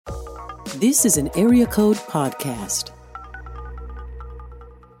This is an Area Code Podcast.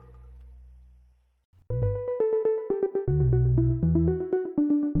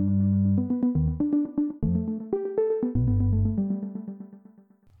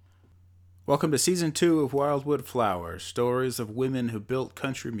 Welcome to Season 2 of Wildwood Flowers, stories of women who built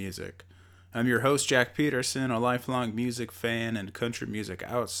country music. I'm your host, Jack Peterson, a lifelong music fan and country music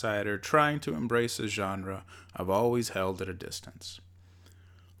outsider trying to embrace a genre I've always held at a distance.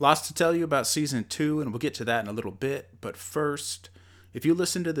 Lots to tell you about Season 2, and we'll get to that in a little bit, but first, if you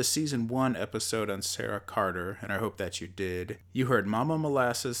listened to the Season 1 episode on Sarah Carter, and I hope that you did, you heard Mama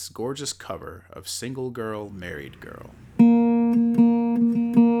Molasses' gorgeous cover of Single Girl, Married Girl.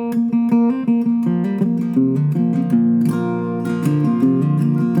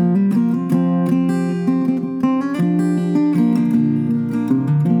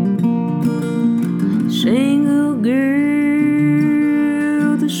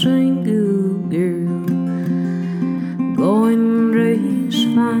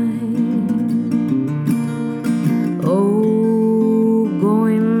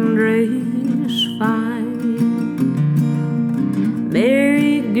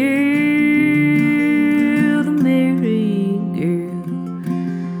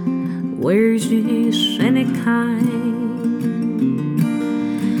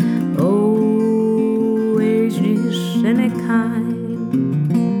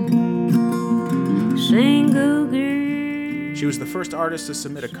 She was the first artist to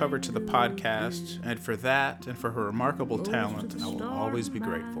submit a cover to the podcast, and for that and for her remarkable talent, I will always be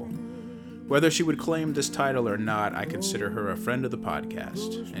grateful. Whether she would claim this title or not, I consider her a friend of the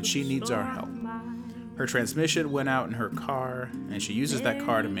podcast, and she needs our help. Her transmission went out in her car, and she uses that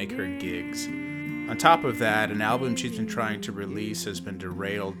car to make her gigs. On top of that, an album she's been trying to release has been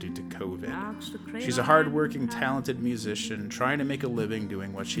derailed due to COVID. She's a hardworking, talented musician trying to make a living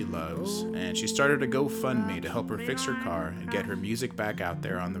doing what she loves, and she started a GoFundMe to help her fix her car and get her music back out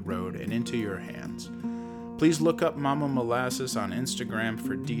there on the road and into your hands. Please look up Mama Molasses on Instagram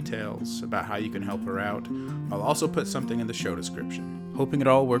for details about how you can help her out. I'll also put something in the show description. Hoping it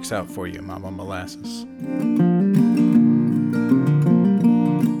all works out for you, Mama Molasses.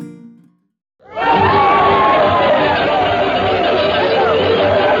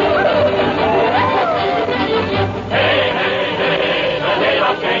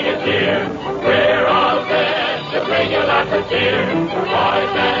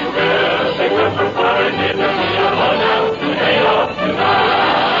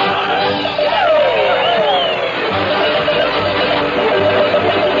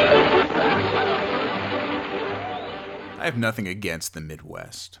 I have nothing against the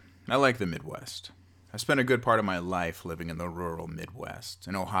Midwest. I like the Midwest. I spent a good part of my life living in the rural Midwest,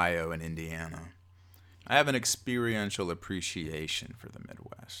 in Ohio and Indiana. I have an experiential appreciation for the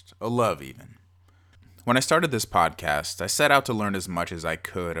Midwest, a love even. When I started this podcast, I set out to learn as much as I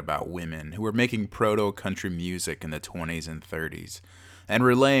could about women who were making proto-country music in the 20s and 30s, and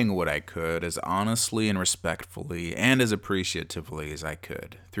relaying what I could as honestly and respectfully and as appreciatively as I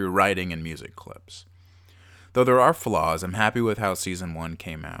could through writing and music clips. Though there are flaws, I'm happy with how Season 1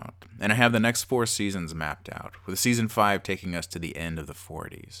 came out, and I have the next 4 seasons mapped out, with Season 5 taking us to the end of the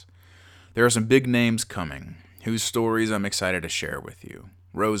 40s. There are some big names coming, whose stories I'm excited to share with you.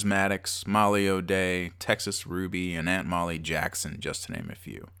 Rose Maddox, Molly O'Day, Texas Ruby, and Aunt Molly Jackson, just to name a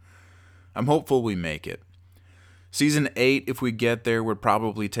few. I'm hopeful we make it. Season 8, if we get there, would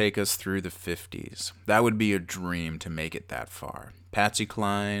probably take us through the 50s. That would be a dream to make it that far. Patsy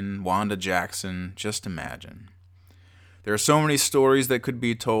Cline, Wanda Jackson, just imagine. There are so many stories that could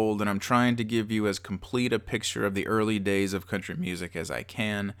be told, and I'm trying to give you as complete a picture of the early days of country music as I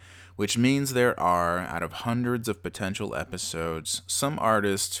can, which means there are, out of hundreds of potential episodes, some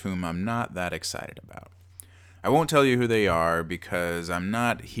artists whom I'm not that excited about. I won't tell you who they are because I'm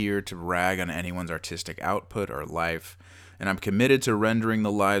not here to rag on anyone's artistic output or life, and I'm committed to rendering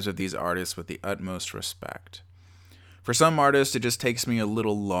the lives of these artists with the utmost respect. For some artists, it just takes me a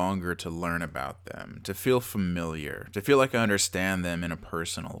little longer to learn about them, to feel familiar, to feel like I understand them in a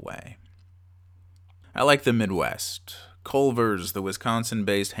personal way. I like the Midwest. Culver's, the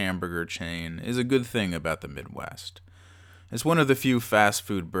Wisconsin-based hamburger chain, is a good thing about the Midwest. It's one of the few fast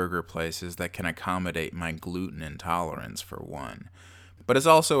food burger places that can accommodate my gluten intolerance, for one, but it's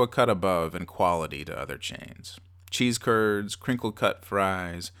also a cut above in quality to other chains. Cheese curds, crinkle-cut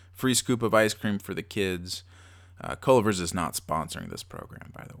fries, free scoop of ice cream for the kids. Culver's is not sponsoring this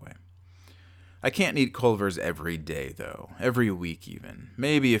program, by the way. I can't eat Culver's every day, though, every week even,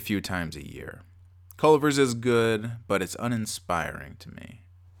 maybe a few times a year. Culver's is good, but it's uninspiring to me.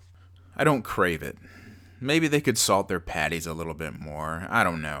 I don't crave it. Maybe they could salt their patties a little bit more, I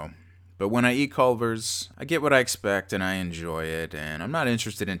don't know. But when I eat Culver's, I get what I expect and I enjoy it, and I'm not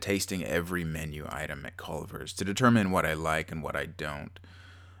interested in tasting every menu item at Culver's to determine what I like and what I don't.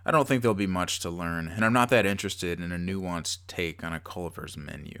 I don't think there'll be much to learn, and I'm not that interested in a nuanced take on a Culver's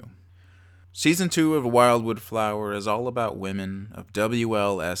menu. Season 2 of Wildwood Flower is all about women of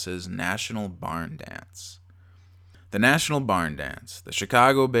WLS's National Barn Dance. The National Barn Dance, the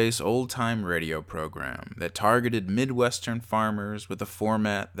Chicago-based old-time radio program that targeted Midwestern farmers with a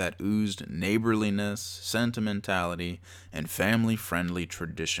format that oozed neighborliness, sentimentality, and family-friendly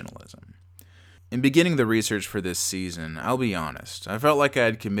traditionalism. In beginning the research for this season, I'll be honest, I felt like I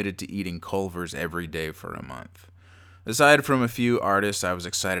had committed to eating Culver's every day for a month. Aside from a few artists I was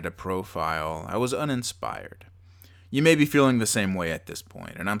excited to profile, I was uninspired. You may be feeling the same way at this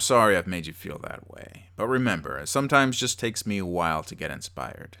point, and I'm sorry I've made you feel that way. But remember, it sometimes just takes me a while to get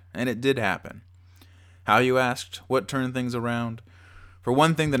inspired. And it did happen. How, you asked? What turned things around? For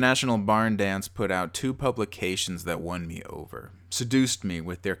one thing, the National Barn Dance put out 2 publications that won me over, seduced me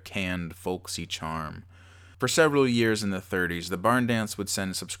with their canned, folksy charm. For several years in the 30s, the Barn Dance would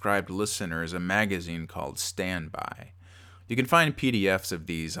send subscribed listeners a magazine called Standby. You can find PDFs of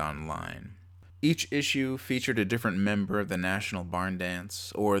these online. Each issue featured a different member of the National Barn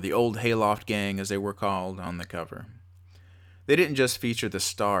Dance, or the Old Hayloft Gang as they were called, on the cover. They didn't just feature the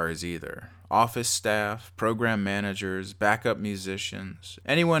stars either. Office staff, program managers, backup musicians,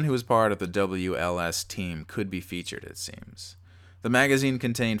 anyone who was part of the WLS team could be featured, it seems. The magazine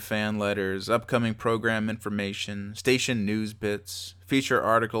contained fan letters, upcoming program information, station news bits, feature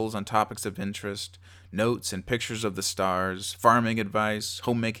articles on topics of interest, notes and pictures of the stars, farming advice,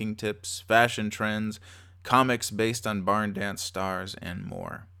 homemaking tips, fashion trends, comics based on barn dance stars, and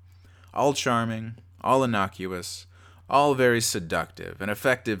more. All charming, all innocuous, all very seductive and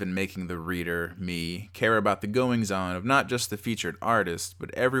effective in making the reader, me, care about the goings-on of not just the featured artist,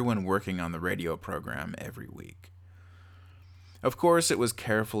 but everyone working on the radio program every week. Of course, it was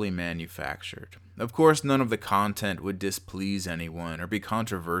carefully manufactured. Of course, none of the content would displease anyone or be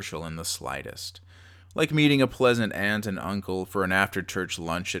controversial in the slightest. Like meeting a pleasant aunt and uncle for an after-church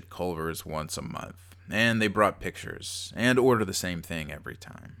lunch at Culver's once a month, and they brought pictures, and ordered the same thing every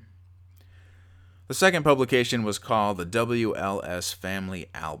time. The second publication was called the WLS Family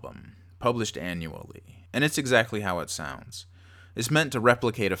Album, published annually, and it's exactly how it sounds. It's meant to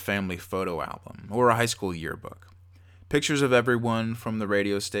replicate a family photo album, or a high school yearbook. Pictures of everyone from the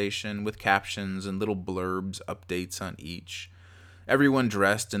radio station, with captions and little blurbs, updates on each. Everyone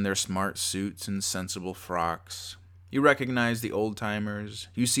dressed in their smart suits and sensible frocks. You recognize the old-timers,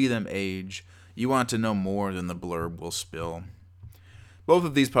 you see them age, you want to know more than the blurb will spill. Both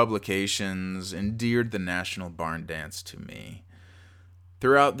of these publications endeared the National Barn Dance to me.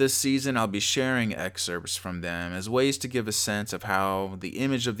 Throughout this season, I'll be sharing excerpts from them as ways to give a sense of how the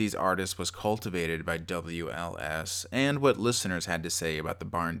image of these artists was cultivated by WLS and what listeners had to say about the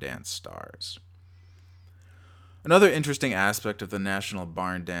barn dance stars. Another interesting aspect of the National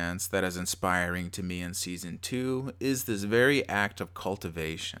Barn Dance that is inspiring to me in Season 2 is this very act of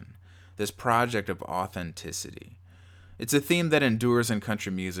cultivation, this project of authenticity. It's a theme that endures in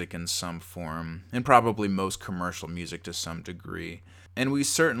country music in some form, and probably most commercial music to some degree, and we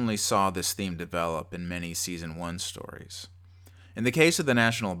certainly saw this theme develop in many Season 1 stories. In the case of the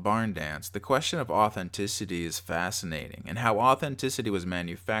National Barn Dance, the question of authenticity is fascinating, and how authenticity was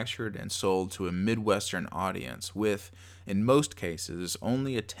manufactured and sold to a Midwestern audience with, in most cases,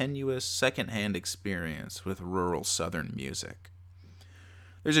 only a tenuous second-hand experience with rural Southern music.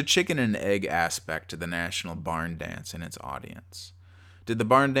 There's a chicken and egg aspect to the National Barn Dance and its audience. Did the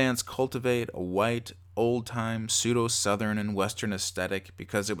barn dance cultivate a white, old-time, pseudo-Southern and Western aesthetic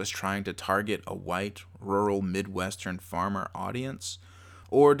because it was trying to target a white, rural Midwestern farmer audience?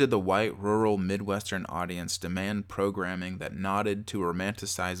 Or did the white, rural Midwestern audience demand programming that nodded to a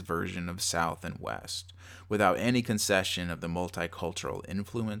romanticized version of South and West, without any concession of the multicultural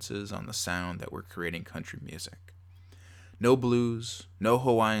influences on the sound that were creating country music? No blues, no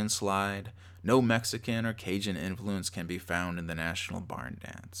Hawaiian slide, no Mexican or Cajun influence can be found in the National Barn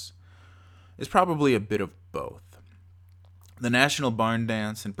Dance. It's probably a bit of both. The National Barn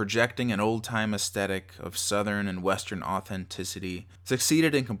Dance, in projecting an old-time aesthetic of Southern and Western authenticity,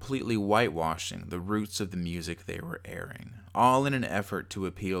 succeeded in completely whitewashing the roots of the music they were airing, all in an effort to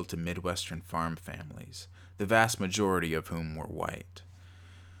appeal to Midwestern farm families, the vast majority of whom were white.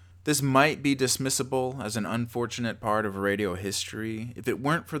 This might be dismissible as an unfortunate part of radio history if it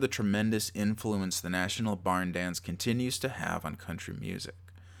weren't for the tremendous influence the National Barn Dance continues to have on country music.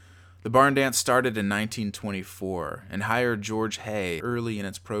 The Barn Dance started in 1924 and hired George Hay early in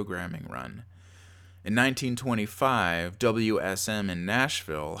its programming run. In 1925, WSM in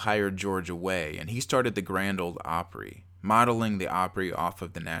Nashville hired Georgia Way, and he started the Grand Ole Opry, modeling the Opry off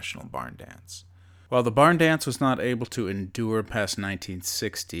of the National Barn Dance. While the barn dance was not able to endure past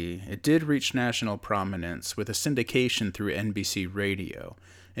 1960, it did reach national prominence with a syndication through NBC Radio,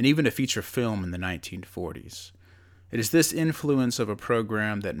 and even a feature film in the 1940s. It is this influence of a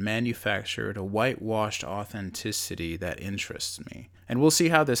program that manufactured a whitewashed authenticity that interests me, and we'll see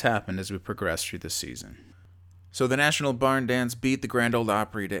how this happened as we progress through the season. So the National Barn Dance beat the Grand Ole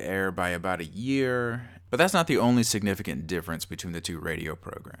Opry to air by about a year, but that's not the only significant difference between the two radio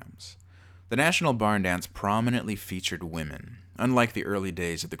programs. The National Barn Dance prominently featured women, unlike the early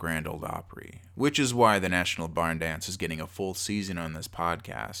days of the Grand Ole Opry, which is why the National Barn Dance is getting a full season on this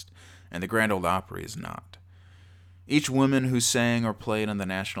podcast, and the Grand Ole Opry is not. Each woman who sang or played on the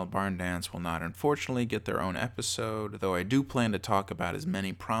National Barn Dance will not unfortunately get their own episode, though I do plan to talk about as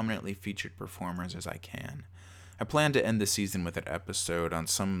many prominently featured performers as I can. I plan to end the season with an episode on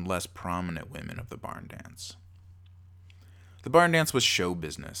some less prominent women of the barn dance. The barn dance was show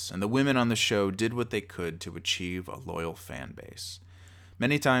business, and the women on the show did what they could to achieve a loyal fan base.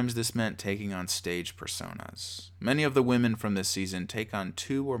 Many times this meant taking on stage personas. Many of the women from this season take on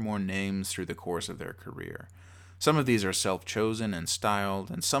 2 or more names through the course of their career. Some of these are self-chosen and styled,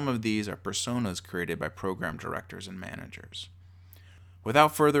 and some of these are personas created by program directors and managers.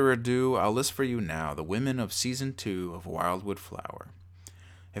 Without further ado, I'll list for you now the women of Season 2 of Wildwood Flower.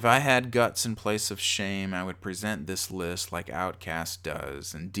 If I had guts in place of shame, I would present this list like Outkast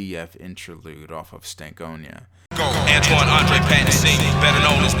does in DF Interlude off of Stankonia. Antoine Andre Patton Sr., better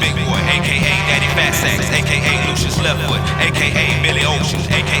known as Big Boy, a.k.a. Daddy Fat Sacks, a.k.a. Lucius Leftfoot, a.k.a. Billy Ocean,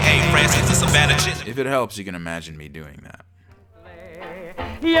 a.k.a. Francis the Savannah Chick. If it helps, you can imagine me doing that.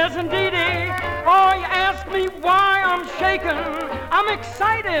 Yes, indeedy. Oh, you ask me why I'm shaking. I'm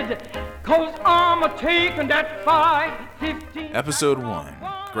excited, 'cause I'm a-taking that 5:15. Episode 1.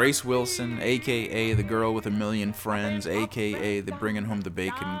 Grace Wilson, a.k.a. the girl with a million friends, a.k.a. the bringing home the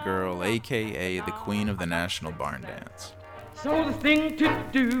bacon girl, a.k.a. the queen of the National Barn Dance. So the thing to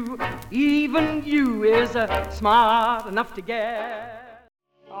do, even you, is smart enough to get.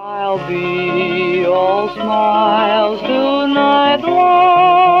 I'll be all smiles tonight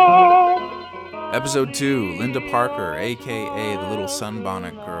long. Episode 2, Linda Parker, a.k.a. the little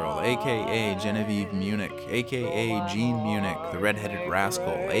sunbonnet girl, a.k.a. Genevieve Munich, a.k.a. Jean Munich, the redheaded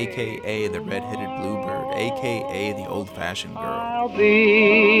rascal, a.k.a. the redheaded bluebird, a.k.a. the old-fashioned girl. I'll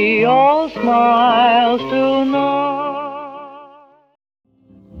be all smiles tonight.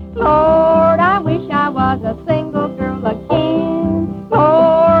 Lord, I wish I was a single girl again.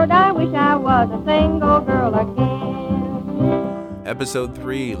 Lord, I wish I was a single girl again. Episode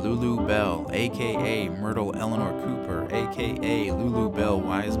 3, Lulu Bell, a.k.a. Myrtle Eleanor Cooper, a.k.a. Lulu Bell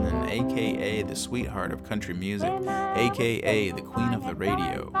Wiseman, a.k.a. the sweetheart of country music, a.k.a. the queen of the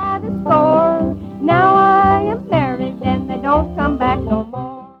radio. By the score, now I am married and they don't come back no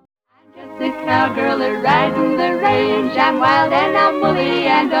more. I'm just a cowgirl riding the range. I'm wild and I'm woolly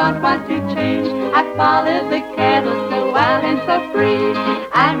and don't want to change. I follow the cattle so wild and so free.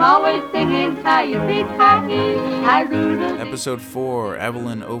 I'm always singing Coyote-Cocky. I rule. Episode 4,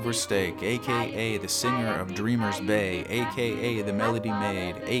 Evelyn Overstake, a.k.a. the singer of Dreamer's Bay, a.k.a. the Melody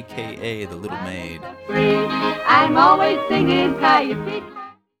Maid, a.k.a. the Little Maid. I'm always singing Coyote-Cocky.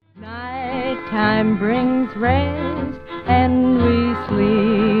 Nighttime brings rest and we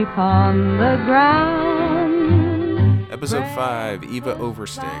sleep on the ground. Episode 5, Eva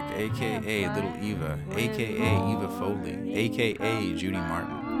Overstake, a.k.a. Little Eva, a.k.a. Eva Foley, a.k.a. Judy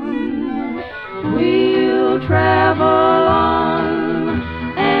Martin. We'll travel on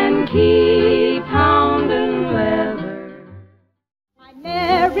and keep pounding leather. I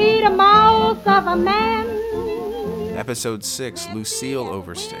married a mouse of a man. Episode 6, Lucille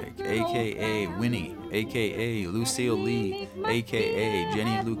Overstake, a.k.a. Winnie, a.k.a. Lucille Lee, a.k.a.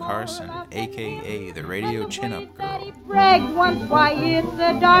 Jenny Lou Carson, a.k.a. the Radio Chin-Up Girl. Bragged once, why it's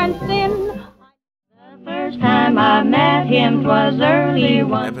a darn sin. First time I met him 'twas early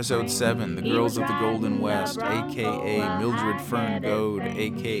one. Episode 7, The Girls of the Golden West, a.k.a. Mildred Fern Goad,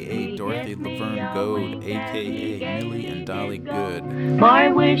 a.k.a. Dorothy Laverne Goad, a.k.a. Millie and Dolly Good.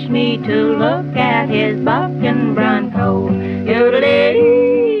 Boy wished me to look at his bucking bronco.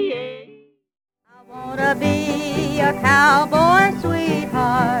 Yodelee. I wanna be a cowboy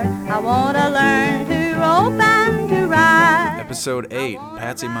sweetheart. I wanna learn to rope and to ride. Episode 8,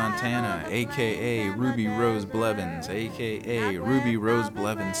 Patsy Montana, a.k.a. Ruby Rose Blevins, a.k.a. Ruby Rose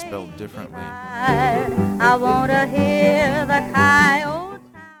Blevins spelled differently. I wanna hear the coyotes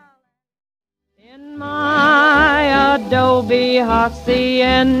howl in my adobe be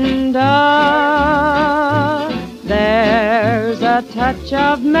hacienda. There's a touch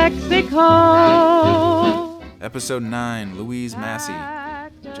of Mexico. Episode 9, Louise Massey.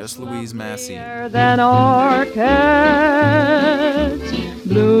 Just Louise Massey. Than orchids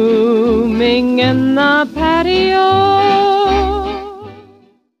blooming in the patio.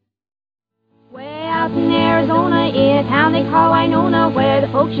 Way out in Arizona, in a town they call Winona, where the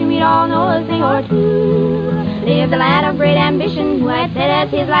folks you meet all know a thing or two. Lives a lad of great ambition, who had set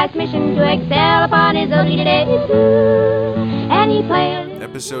as his life's mission to excel upon his own day. And he played.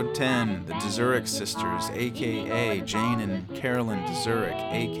 Episode 10, the Dezurek Sisters, a.k.a. Jane and Carolyn Dezurek,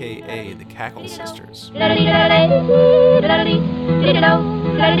 a.k.a. the Cackle Sisters. In the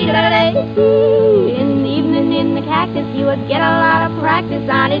evening in the cactus, he would get a lot of practice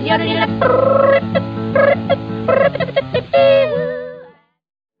on his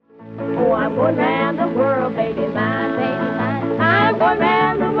Oh, I'm going round the world, baby mine, baby mine. I'm going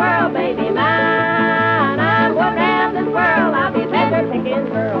round the world, baby mine. I'm going round this world, I'll be better picking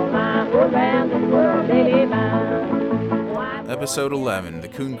girl. I'm going round this world, baby mine. Episode 11, the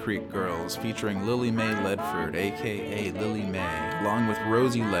Coon Creek Girls, featuring Lily Mae Ledford, a.k.a. Lily Mae, along with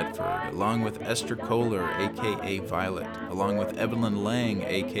Rosie Ledford, along with Esther Kohler, a.k.a. Violet, along with Evelyn Lang,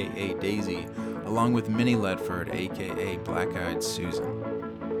 a.k.a. Daisy, along with Minnie Ledford, a.k.a. Black-Eyed Susan.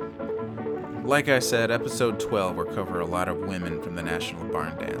 Like I said, episode 12 will cover a lot of women from the National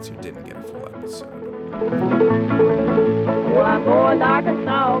Barn Dance who didn't get a full episode. Oh, I'm going to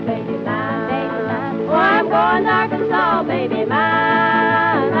Arkansas, baby mine. Oh, I'm going to Arkansas, baby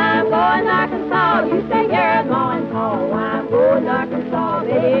mine. I'm going to Arkansas. You stay here at Mowing Paw. I'm going to Arkansas,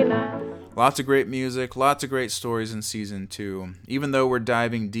 baby mine. Lots of great music, lots of great stories in Season 2. Even though we're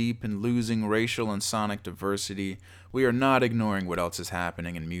diving deep and losing racial and sonic diversity, we are not ignoring what else is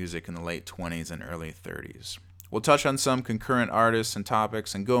happening in music in the late 20s and early 30s. We'll touch on some concurrent artists and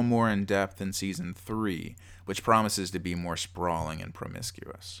topics and go more in depth in Season 3, which promises to be more sprawling and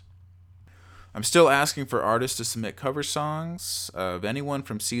promiscuous. I'm still asking for artists to submit cover songs of anyone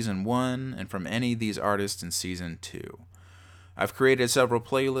from Season 1 and from any of these artists in Season 2. I've created several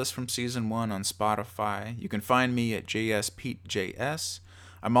playlists from Season 1 on Spotify. You can find me at JSPeteJS.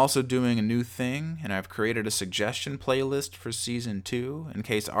 I'm also doing a new thing, and I've created a suggestion playlist for Season 2 in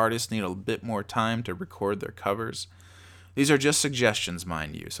case artists need a bit more time to record their covers. These are just suggestions,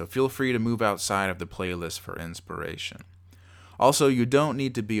 mind you, so feel free to move outside of the playlist for inspiration. Also, you don't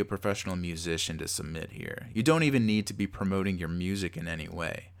need to be a professional musician to submit here. You don't even need to be promoting your music in any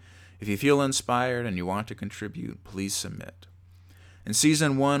way. If you feel inspired and you want to contribute, please submit. In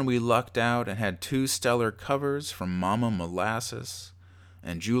Season 1, we lucked out and had 2 stellar covers from Mama Molasses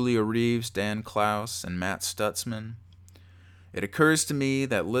and Julia Reeves, Dan Klaus, and Matt Stutzman. It occurs to me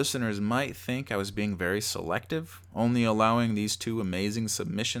that listeners might think I was being very selective, only allowing these 2 amazing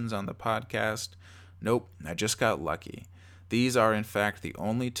submissions on the podcast. Nope, I just got lucky. These are, in fact, the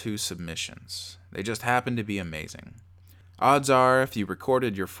only 2 submissions. They just happen to be amazing. Odds are, if you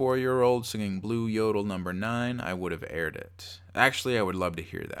recorded your 4-year-old singing Blue Yodel number 9, I would have aired it. Actually, I would love to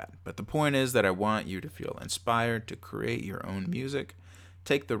hear that. But the point is that I want you to feel inspired to create your own music.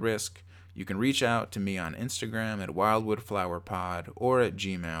 Take the risk. You can reach out to me on Instagram at wildwoodflowerpod or at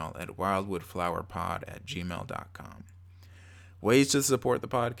Gmail at wildwoodflowerpod@gmail.com. Ways to support the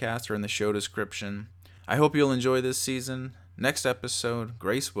podcast are in the show description. I hope you'll enjoy this season. Next episode,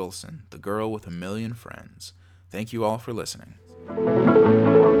 Grace Wilson, the girl with a million friends. Thank you all for listening.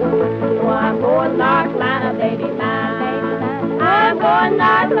 Oh, I'm going to North Carolina, baby mine. I'm going to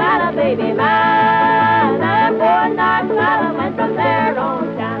North Carolina, baby mine.